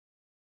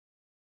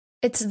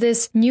It's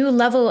this new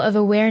level of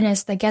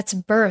awareness that gets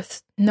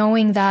birthed,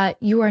 knowing that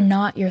you are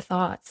not your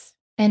thoughts.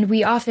 And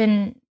we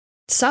often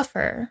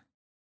suffer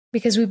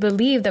because we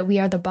believe that we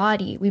are the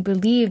body. We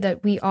believe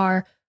that we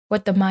are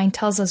what the mind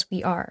tells us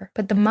we are.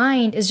 But the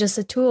mind is just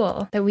a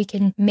tool that we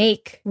can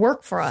make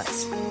work for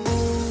us.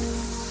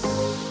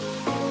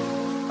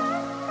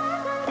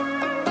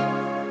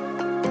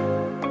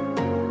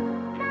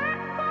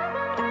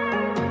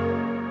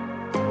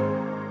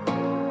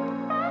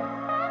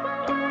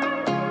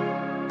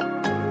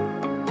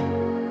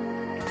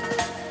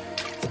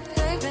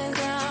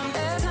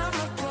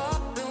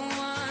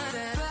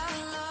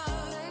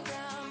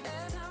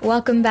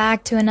 Welcome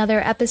back to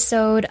another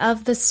episode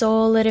of the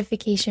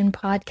Soulidification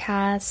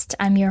Podcast.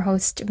 I'm your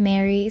host,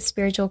 Mary,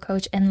 spiritual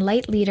coach and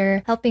light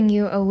leader, helping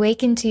you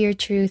awaken to your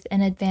truth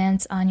and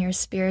advance on your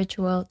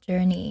spiritual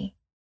journey.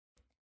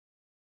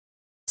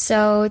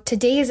 So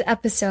today's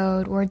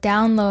episode were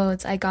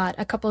downloads I got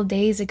a couple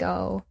days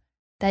ago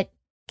that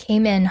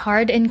came in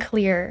hard and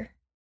clear.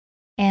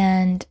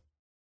 And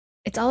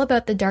it's all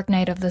about the dark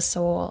night of the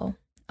soul,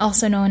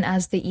 also known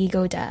as the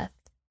ego death.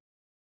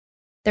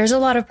 There's a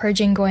lot of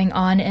purging going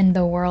on in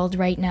the world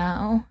right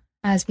now,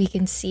 as we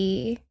can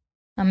see.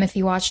 If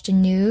you watch the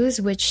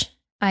news, which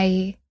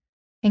I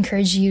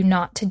encourage you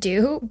not to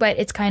do, but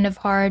it's kind of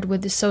hard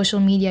with the social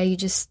media, you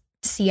just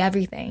see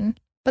everything.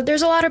 But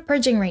there's a lot of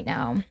purging right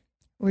now.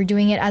 We're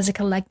doing it as a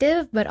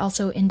collective, but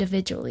also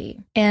individually.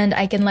 And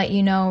I can let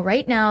you know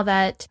right now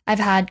that I've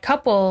had a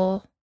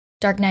couple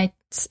dark nights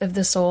of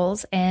the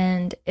souls,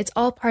 and it's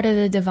all part of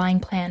the divine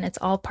plan. It's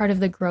all part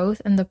of the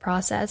growth and the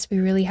process. We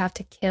really have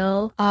to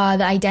kill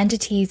the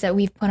identities that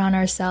we've put on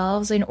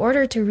ourselves in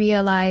order to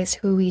realize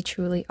who we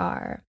truly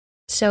are.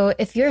 So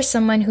if you're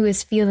someone who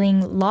is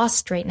feeling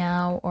lost right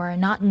now, or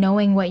not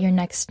knowing what your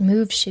next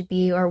move should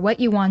be, or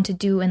what you want to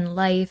do in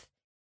life,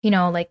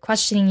 like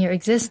questioning your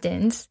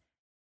existence,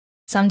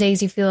 some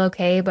days you feel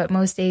okay, but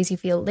most days you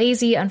feel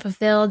lazy,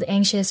 unfulfilled,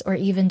 anxious, or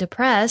even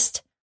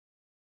depressed.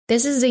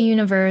 This is the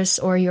universe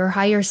or your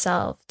higher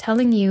self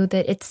telling you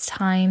that it's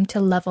time to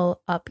level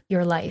up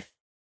your life.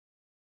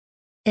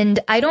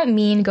 And I don't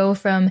mean go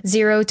from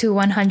 0 to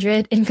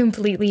 100 and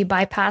completely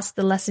bypass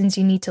the lessons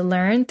you need to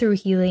learn through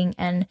healing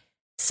and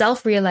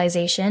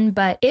self-realization,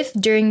 but if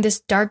during this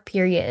dark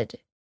period,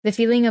 the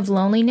feeling of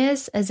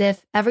loneliness, as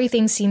if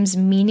everything seems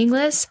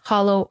meaningless,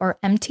 hollow, or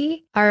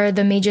empty, are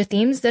the major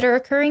themes that are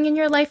occurring in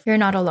your life, you're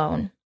not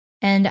alone.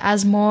 And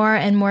as more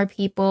and more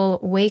people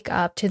wake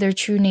up to their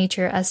true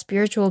nature as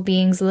spiritual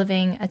beings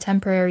living a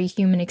temporary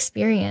human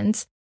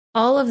experience,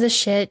 all of the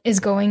shit is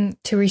going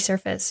to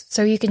resurface.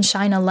 So you can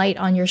shine a light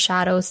on your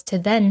shadows to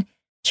then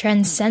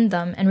transcend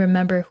them and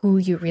remember who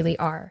you really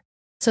are.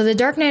 So the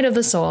dark night of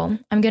the soul,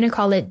 I'm going to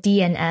call it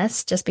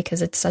DNS just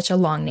because it's such a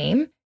long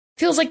name,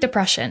 feels like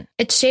depression.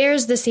 It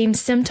shares the same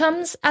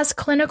symptoms as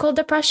clinical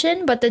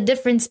depression, but the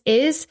difference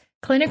is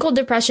clinical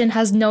depression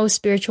has no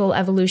spiritual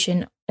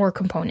evolution or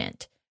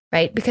component.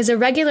 Right? Because a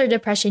regular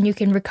depression you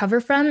can recover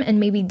from and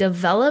maybe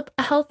develop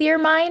a healthier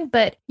mind,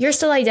 but you're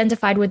still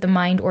identified with the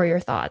mind or your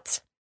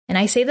thoughts. And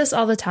I say this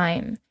all the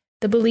time,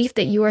 the belief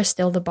that you are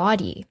still the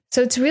body.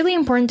 So it's really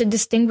important to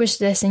distinguish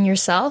this in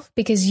yourself,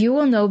 because you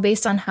will know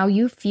based on how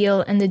you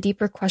feel and the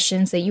deeper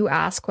questions that you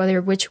ask,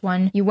 whether which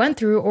one you went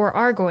through or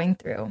are going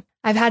through.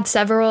 I've had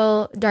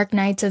several dark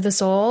nights of the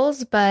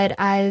souls, but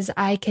as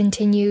I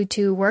continue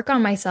to work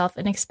on myself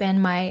and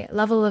expand my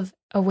level of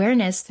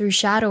awareness through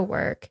shadow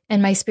work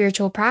and my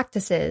spiritual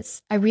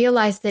practices, I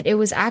realized that it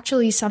was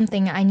actually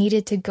something I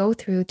needed to go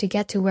through to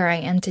get to where I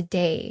am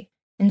today.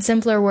 In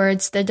simpler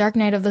words, the dark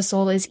night of the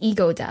soul is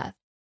ego death.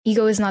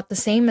 Ego is not the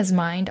same as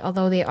mind,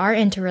 although they are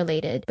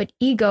interrelated, but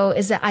ego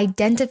is the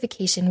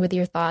identification with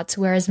your thoughts,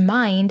 whereas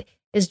mind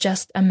is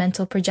just a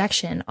mental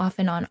projection,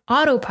 often on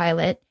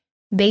autopilot,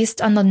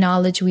 based on the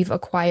knowledge we've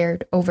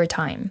acquired over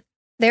time.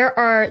 There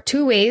are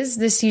two ways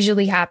this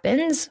usually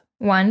happens.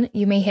 One,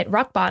 you may hit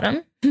rock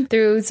bottom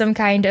through some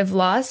kind of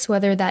loss,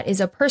 whether that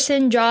is a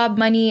person, job,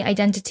 money,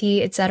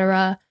 identity,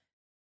 etc.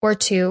 Or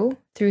two,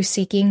 through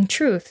seeking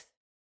truth.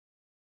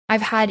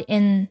 I've had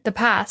in the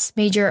past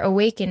major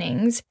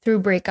awakenings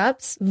through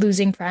breakups,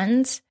 losing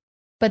friends,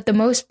 but the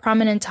most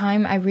prominent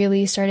time I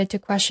really started to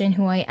question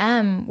who I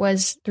am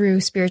was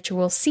through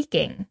spiritual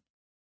seeking.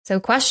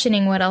 So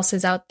questioning what else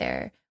is out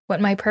there, what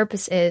my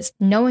purpose is,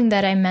 knowing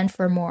that I'm meant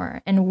for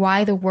more, and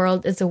why the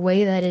world is the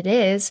way that it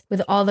is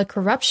with all the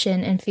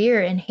corruption and fear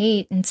and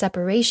hate and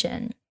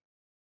separation.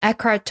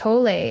 Eckhart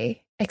Tolle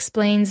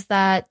explains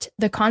that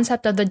the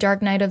concept of the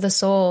dark night of the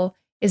soul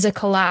is a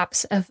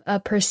collapse of a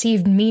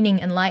perceived meaning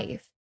in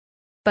life.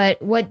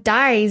 But what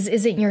dies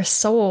isn't your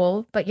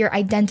soul, but your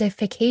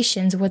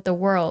identifications with the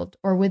world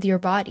or with your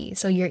body,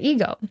 so your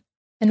ego.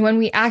 And when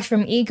we act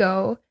from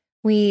ego,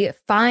 we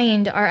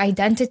find our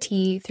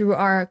identity through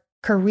our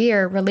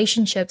career,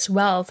 relationships,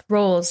 wealth,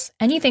 roles,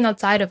 anything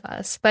outside of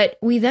us. But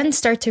we then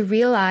start to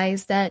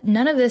realize that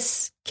none of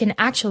this can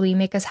actually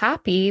make us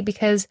happy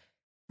because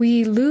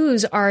we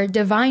lose our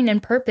divine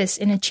and purpose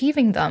in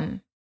achieving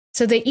them.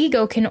 So the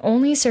ego can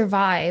only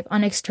survive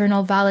on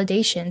external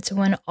validation. So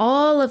when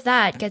all of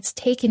that gets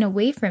taken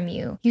away from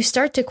you, you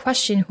start to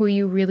question who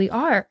you really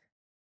are.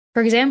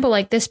 For example,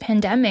 like this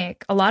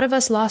pandemic, a lot of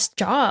us lost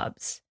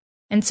jobs.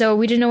 And so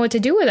we didn't know what to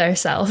do with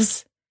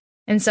ourselves.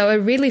 And so it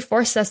really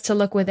forced us to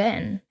look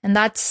within. And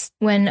that's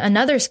when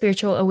another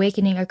spiritual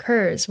awakening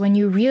occurs, when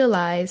you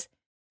realize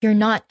you're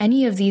not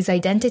any of these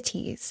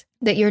identities,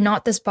 that you're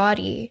not this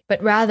body,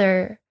 but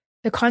rather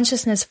the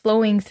consciousness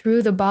flowing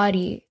through the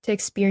body to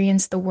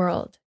experience the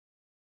world.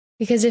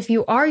 Because if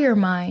you are your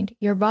mind,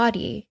 your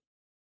body,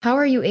 how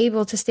are you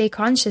able to stay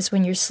conscious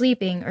when you're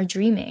sleeping or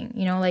dreaming?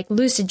 Like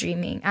lucid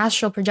dreaming,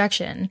 astral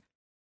projection.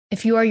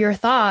 If you are your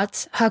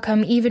thoughts, how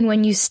come even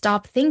when you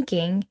stop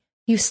thinking,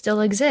 you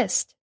still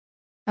exist?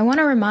 I want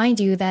to remind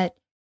you that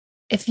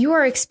if you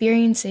are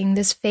experiencing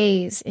this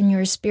phase in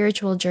your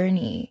spiritual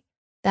journey,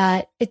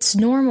 that it's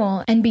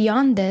normal, and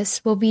beyond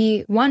this will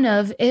be one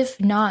of, if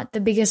not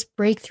the biggest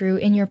breakthrough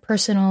in your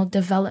personal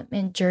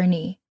development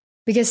journey.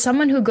 Because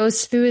someone who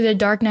goes through the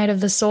dark night of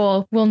the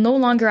soul will no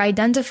longer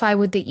identify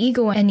with the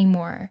ego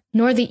anymore,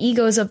 nor the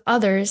egos of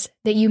others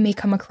that you may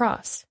come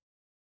across.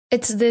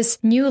 It's this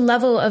new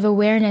level of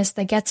awareness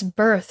that gets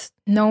birthed,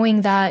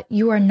 knowing that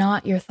you are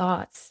not your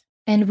thoughts.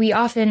 And we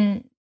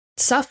often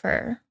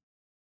suffer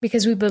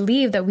because we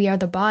believe that we are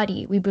the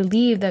body. We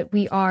believe that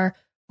we are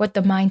what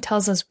the mind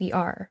tells us we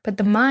are. But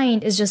the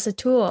mind is just a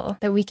tool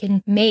that we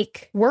can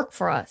make work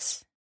for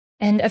us.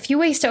 And a few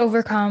ways to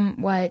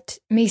overcome what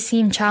may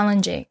seem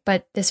challenging,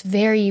 but this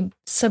very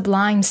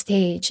sublime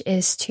stage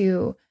is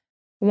to,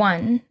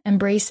 1,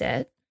 embrace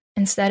it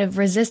instead of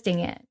resisting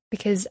it.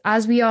 Because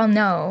as we all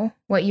know,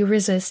 what you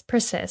resist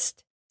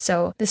persists.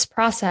 So this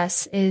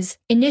process is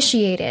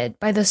initiated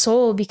by the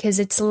soul because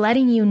it's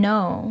letting you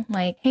know,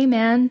 like, hey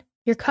man,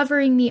 you're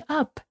covering me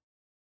up.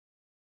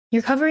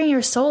 You're covering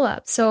your soul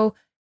up. So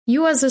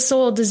you as a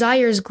soul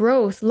desires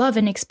growth, love,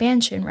 and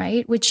expansion,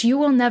 right? Which you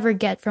will never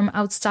get from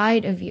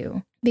outside of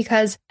you.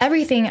 Because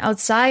everything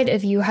outside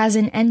of you has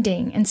an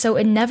ending, and so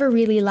it never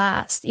really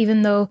lasts,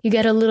 even though you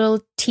get a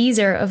little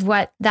teaser of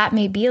what that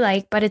may be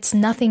like, but it's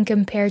nothing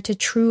compared to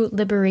true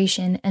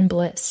liberation and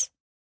bliss.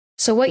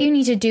 So what you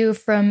need to do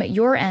from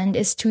your end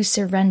is to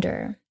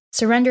surrender.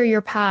 Surrender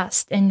your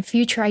past and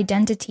future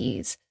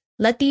identities.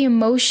 Let the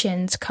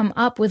emotions come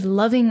up with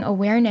loving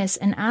awareness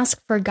and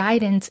ask for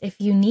guidance if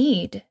you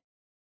need.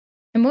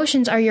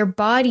 Emotions are your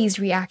body's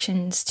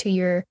reactions to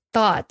your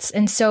thoughts.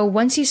 And so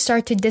once you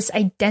start to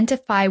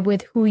disidentify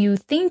with who you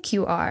think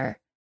you are,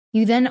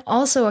 you then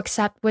also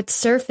accept what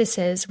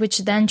surfaces, which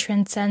then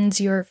transcends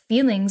your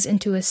feelings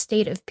into a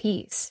state of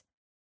peace.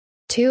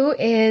 2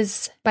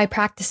 is by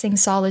practicing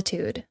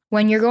solitude.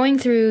 When you're going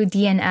through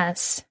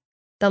DNS,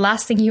 the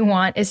last thing you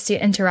want is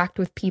to interact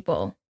with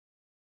people.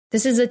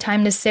 This is a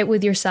time to sit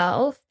with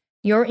yourself,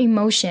 your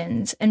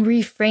emotions, and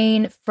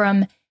refrain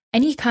from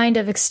any kind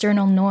of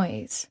external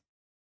noise.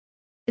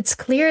 It's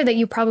clear that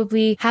you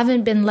probably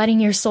haven't been letting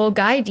your soul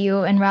guide you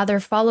and rather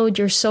followed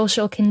your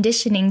social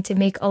conditioning to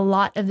make a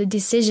lot of the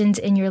decisions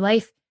in your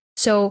life.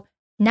 So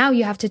now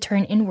you have to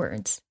turn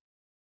inwards.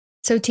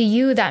 So to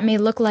you, that may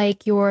look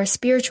like your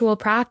spiritual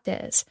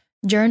practice,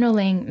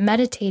 journaling,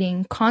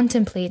 meditating,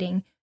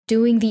 contemplating,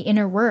 doing the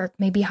inner work,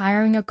 maybe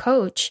hiring a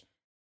coach,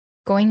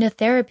 going to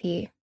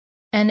therapy.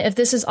 And if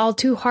this is all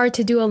too hard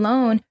to do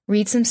alone,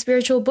 read some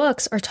spiritual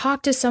books or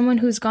talk to someone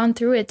who's gone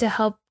through it to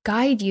help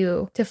guide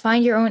you to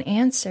find your own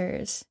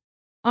answers.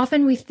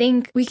 Often we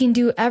think we can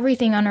do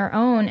everything on our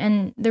own,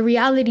 and the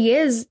reality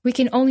is we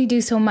can only do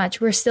so much.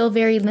 We're still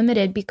very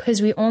limited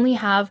because we only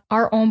have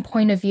our own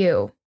point of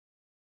view.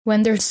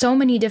 When there's so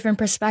many different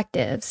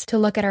perspectives to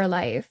look at our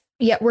life,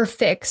 yet we're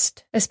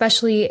fixed,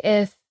 especially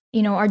if,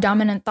 our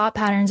dominant thought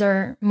patterns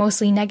are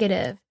mostly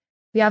negative.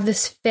 We have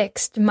this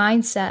fixed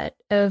mindset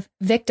of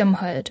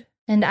victimhood.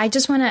 And I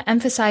just want to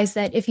emphasize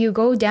that if you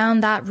go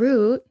down that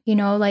route,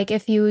 like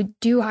if you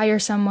do hire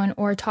someone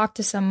or talk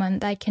to someone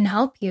that can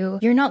help you,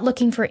 you're not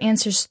looking for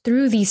answers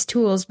through these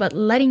tools, but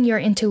letting your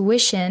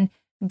intuition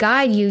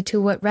guide you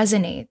to what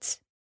resonates.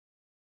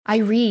 I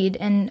read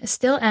and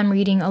still am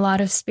reading a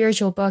lot of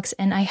spiritual books,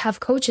 and I have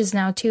coaches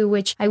now too,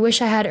 which I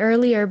wish I had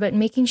earlier, but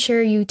making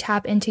sure you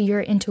tap into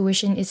your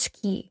intuition is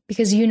key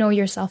because you know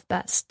yourself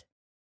best.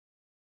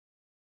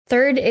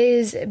 3rd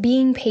is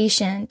being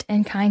patient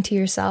and kind to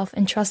yourself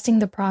and trusting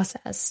the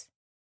process.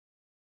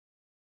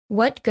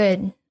 What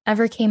good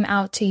ever came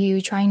out to you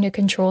trying to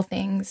control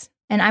things?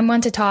 And I'm one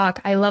to talk.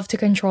 I love to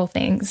control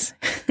things.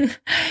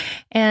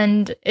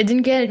 And it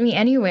didn't get me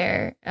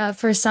anywhere.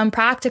 For some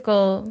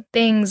practical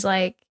things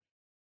like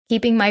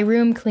keeping my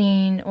room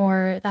clean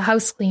or the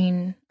house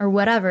clean or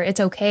whatever, it's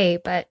okay.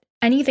 But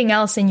anything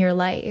else in your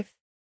life,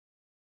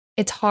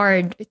 it's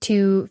hard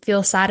to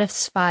feel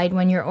satisfied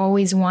when you're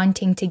always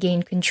wanting to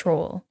gain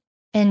control.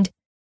 And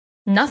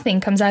nothing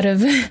comes out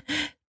of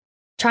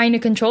trying to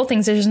control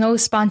things. There's no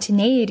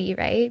spontaneity,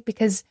 right?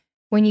 Because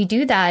when you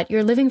do that,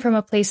 you're living from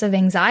a place of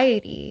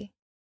anxiety.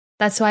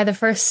 That's why the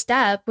first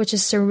step, which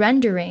is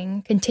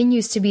surrendering,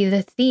 continues to be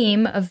the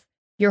theme of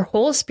your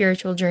whole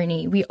spiritual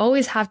journey. We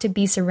always have to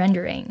be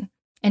surrendering.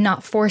 and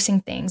not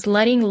forcing things,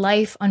 letting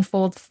life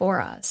unfold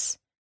for us.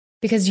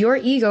 Because your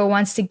ego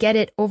wants to get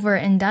it over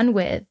and done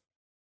with.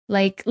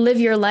 Like, live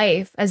your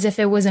life as if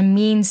it was a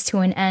means to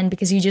an end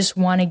because you just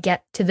want to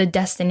get to the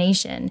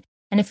destination.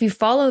 And if you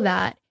follow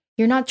that,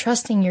 you're not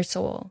trusting your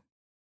soul.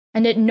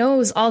 And it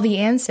knows all the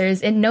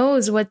answers. It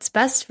knows what's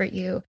best for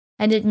you.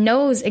 And it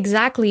knows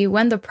exactly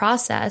when the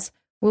process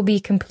will be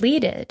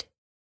completed.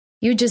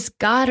 You just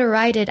gotta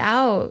ride it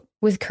out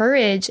with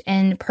courage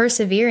and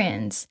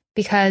perseverance,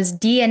 because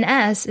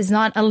DNS is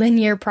not a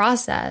linear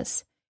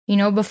process.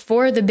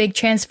 Before the big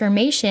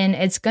transformation,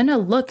 it's gonna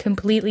look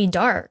completely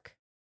dark.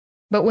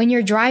 But when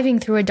you're driving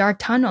through a dark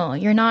tunnel,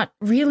 you're not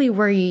really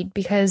worried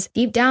because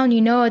deep down,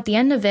 at the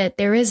end of it,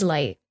 there is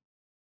light.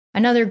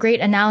 Another great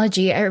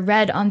analogy I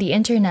read on the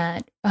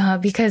internet,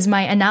 because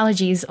my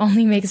analogies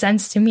only make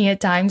sense to me at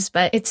times,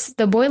 but it's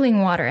the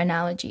boiling water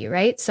analogy,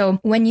 right? So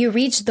when you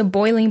reach the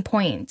boiling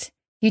point,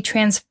 you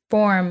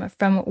transform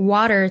from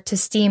water to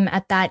steam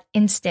at that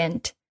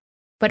instant.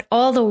 But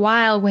all the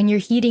while, when you're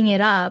heating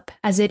it up,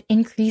 as it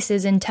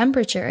increases in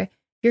temperature,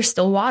 you're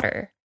still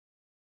water.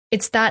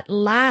 It's that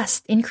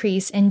last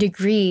increase in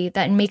degree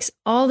that makes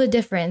all the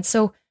difference.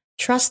 So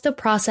trust the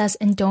process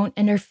and don't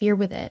interfere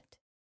with it.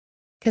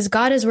 Because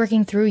God is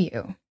working through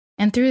you.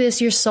 And through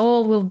this, your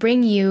soul will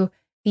bring you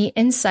the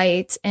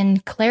insights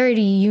and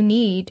clarity you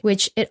need,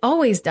 which it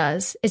always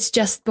does. It's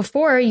just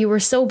before you were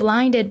so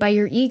blinded by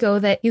your ego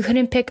that you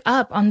couldn't pick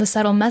up on the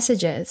subtle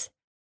messages.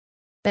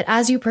 But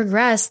as you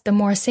progress, the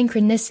more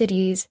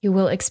synchronicities you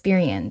will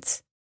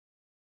experience.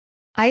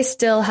 I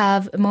still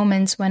have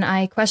moments when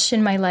I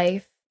question my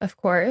life, of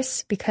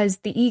course, because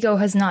the ego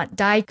has not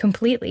died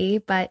completely,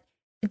 but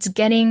it's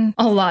getting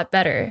a lot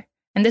better.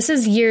 And this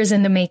is years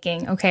in the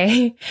making,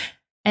 okay?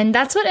 And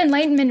that's what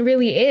enlightenment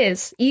really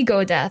is,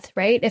 ego death,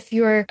 right? If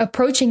you're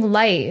approaching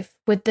life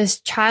with this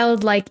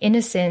childlike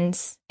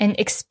innocence and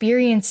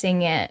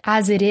experiencing it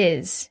as it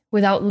is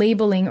without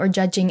labeling or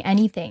judging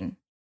anything.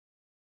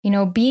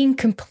 Being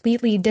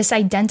completely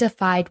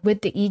disidentified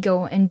with the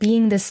ego and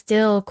being the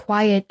still,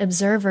 quiet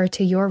observer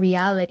to your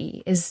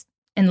reality is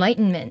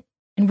enlightenment.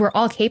 And we're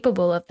all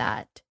capable of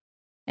that.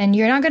 And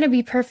you're not going to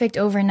be perfect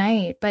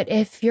overnight, but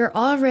if you're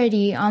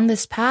already on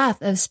this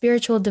path of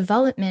spiritual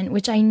development,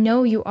 which I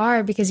know you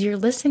are because you're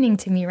listening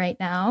to me right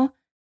now,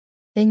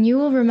 then you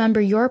will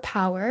remember your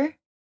power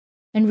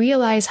and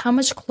realize how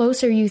much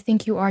closer you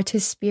think you are to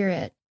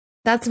spirit.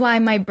 That's why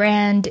my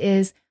brand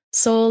is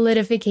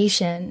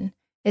Soulidification.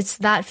 It's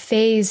that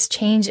phase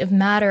change of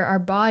matter, our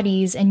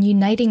bodies, and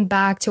uniting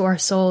back to our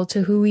soul,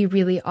 to who we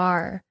really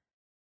are.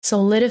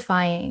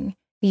 Solidifying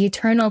the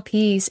eternal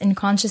peace and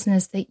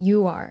consciousness that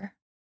you are.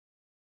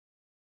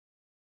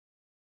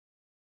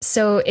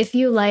 So if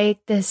you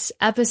like this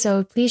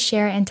episode, please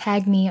share and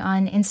tag me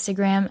on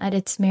Instagram at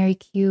It's Mary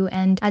Q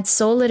and at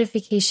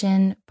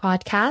Soulidification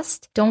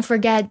Podcast. Don't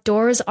forget,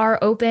 doors are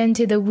open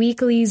to the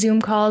weekly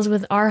Zoom calls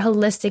with our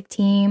holistic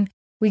team.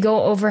 We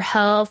go over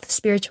health,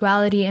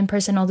 spirituality, and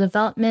personal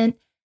development,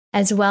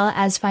 as well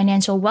as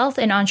financial wealth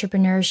and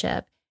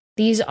entrepreneurship.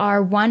 These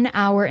are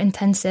 1-hour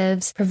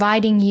intensives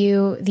providing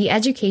you the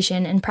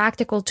education and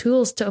practical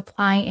tools to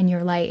apply in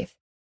your life.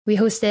 We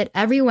host it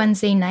every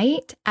Wednesday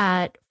night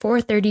at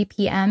 4:30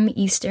 p.m.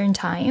 Eastern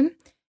Time.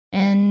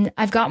 And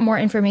I've got more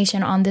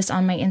information on this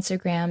on my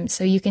Instagram,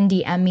 so you can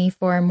DM me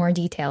for more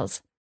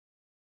details.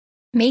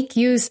 Make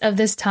use of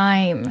this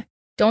time.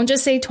 Don't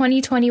just say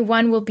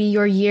 2021 will be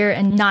your year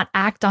and not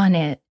act on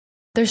it.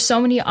 There's so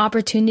many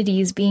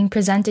opportunities being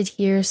presented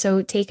here,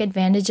 so take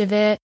advantage of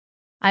it.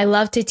 I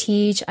love to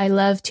teach. I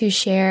love to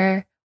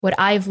share what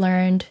I've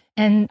learned.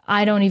 And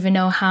I don't even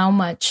know how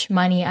much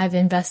money I've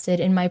invested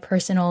in my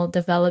personal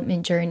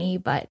development journey,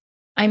 but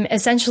I'm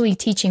essentially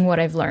teaching what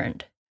I've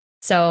learned.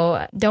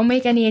 So don't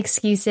make any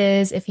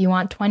excuses. If you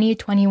want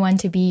 2021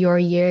 to be your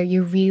year,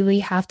 you really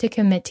have to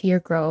commit to your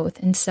growth.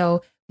 And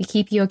so we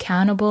keep you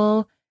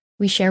accountable.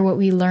 We share what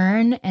we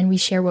learn and we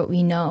share what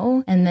we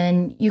know. And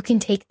then you can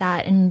take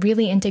that and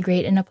really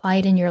integrate and apply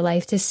it in your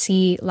life to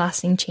see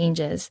lasting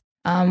changes.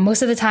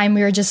 Most of the time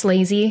we are just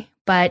lazy,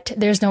 but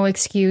there's no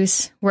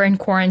excuse. We're in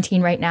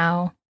quarantine right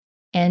now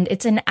and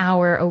it's an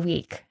hour a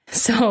week.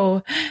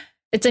 So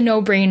it's a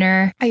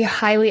no-brainer. I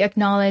highly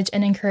acknowledge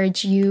and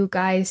encourage you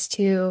guys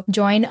to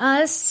join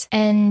us.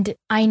 And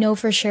I know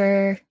for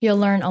sure you'll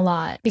learn a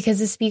lot because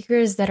the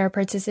speakers that are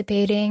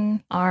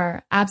participating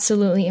are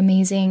absolutely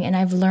amazing. And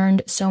I've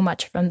learned so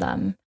much from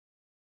them.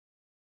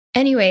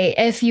 Anyway,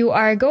 if you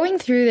are going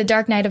through the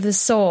dark night of the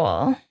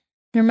soul,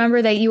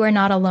 remember that you are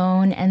not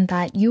alone and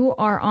that you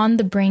are on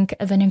the brink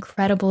of an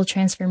incredible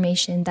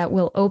transformation that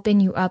will open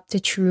you up to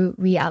true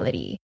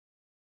reality.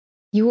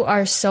 You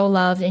are so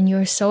loved and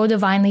you're so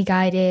divinely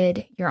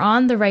guided. You're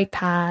on the right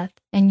path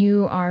and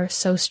you are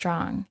so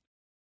strong.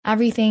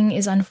 Everything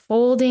is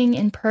unfolding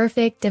in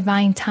perfect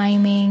divine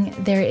timing.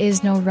 There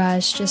is no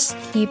rush. Just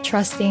keep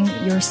trusting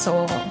your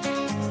soul.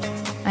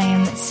 I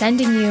am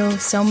sending you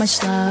so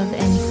much love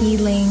and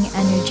healing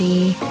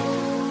energy.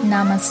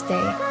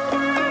 Namaste.